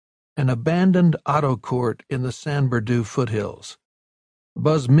an abandoned auto court in the San Bernardino foothills.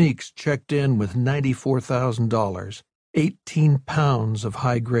 Buzz Meeks checked in with $94,000, 18 pounds of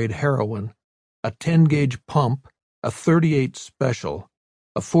high-grade heroin, a 10-gauge pump, a .38 special,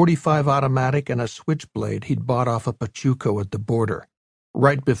 a .45 automatic, and a switchblade he'd bought off a Pachuco at the border.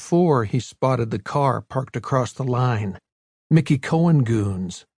 Right before he spotted the car parked across the line, Mickey Cohen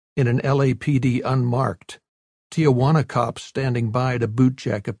goons in an LAPD unmarked, Tijuana cops standing by to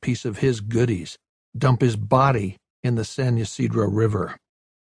bootjack a piece of his goodies, dump his body in the San Ysidro River.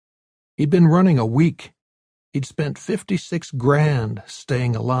 He'd been running a week. He'd spent 56 grand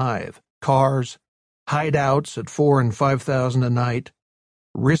staying alive, cars, hideouts at 4,000 and 5,000 a night,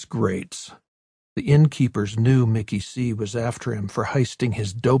 risk rates. The innkeepers knew Mickey C. was after him for heisting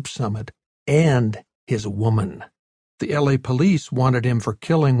his dope summit and his woman. The LA police wanted him for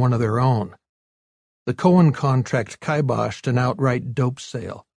killing one of their own. The Cohen contract kiboshed an outright dope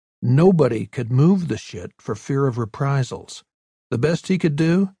sale. Nobody could move the shit for fear of reprisals. The best he could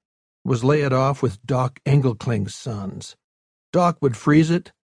do was lay it off with Doc Engelkling's sons. Doc would freeze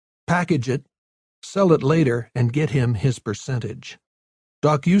it, package it, sell it later, and get him his percentage.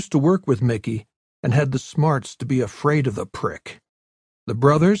 Doc used to work with Mickey and had the smarts to be afraid of the prick. The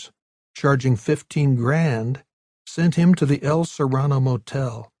brothers, charging 15 grand, sent him to the El Serrano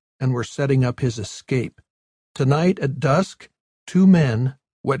Motel and were setting up his escape. Tonight at dusk, 2 men,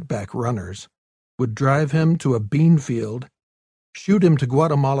 wetback runners, would drive him to a bean field, shoot him to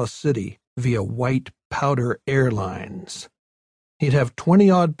Guatemala City via White Powder Airlines. He'd have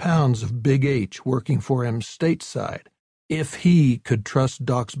 20-odd pounds of Big H working for him stateside if he could trust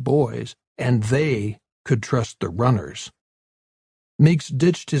Doc's boys and they could trust the runners. Meeks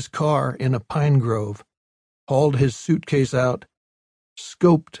ditched his car in a pine grove, hauled his suitcase out,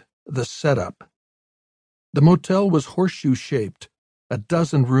 scoped the setup. The motel was horseshoe-shaped, a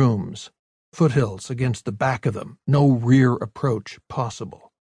dozen rooms, foothills against the back of them, no rear approach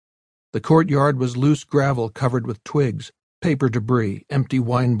possible. The courtyard was loose gravel covered with twigs, paper debris, empty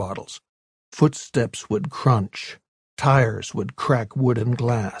wine bottles. Footsteps would crunch. Tires would crack wood and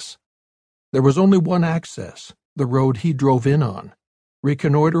glass. There was only one access, the road he drove in on.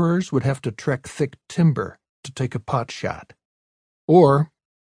 Reconnoiterers would have to trek thick timber to take a pot shot. Or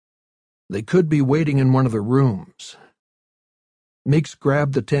they could be waiting in one of the rooms. Meeks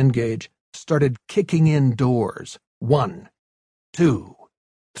grabbed the 10-gauge, started kicking in doors. 1, 2,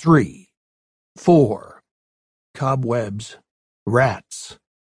 3, 4. Cobwebs, rats,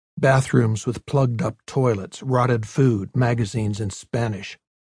 bathrooms with plugged-up toilets, rotted food, magazines in Spanish.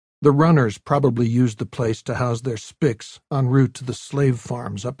 The runners probably used the place to house their spics en route to the slave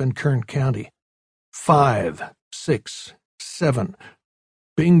farms up in Kern County. 5, 6, 7.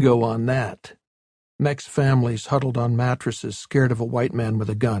 Bingo on that. Mex families huddled on mattresses, scared of a white man with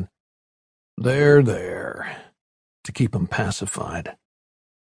a gun. There, to keep 'em pacified.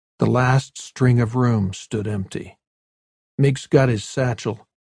 The last string of rooms stood empty. Meeks got his satchel,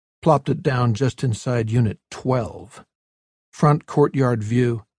 plopped it down just inside Unit 12. Front courtyard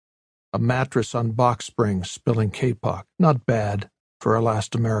view, a mattress on box springs spilling kapok. Not bad for a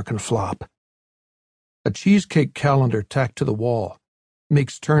last American flop. A cheesecake calendar tacked to the wall.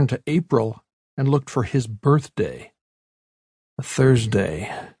 Meeks turned to April and looked for his birthday. A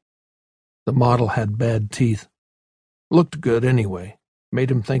Thursday. The model had bad teeth. Looked good anyway. Made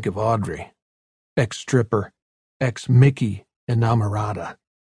him think of Audrey. Ex-stripper, ex-Mickey enamorada.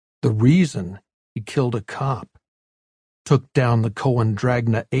 The reason he killed a cop. Took down the Cohen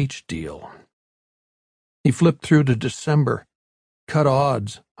Dragna H deal. He flipped through to December, cut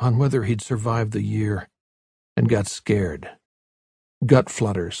odds on whether he'd survive the year, and got scared. Gut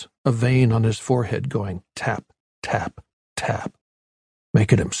flutters, a vein on his forehead going tap, tap, tap,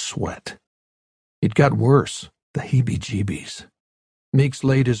 making him sweat. It got worse, the heebie-jeebies. Meeks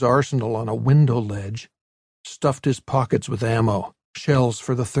laid his arsenal on a window ledge, stuffed his pockets with ammo, shells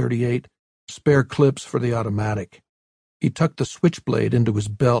for the .38, spare clips for the automatic. He tucked the switchblade into his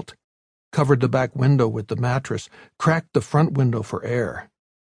belt, covered the back window with the mattress, cracked the front window for air.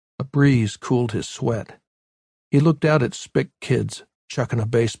 A breeze cooled his sweat. He looked out at spick kids chucking a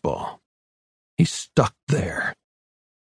baseball. He stuck there,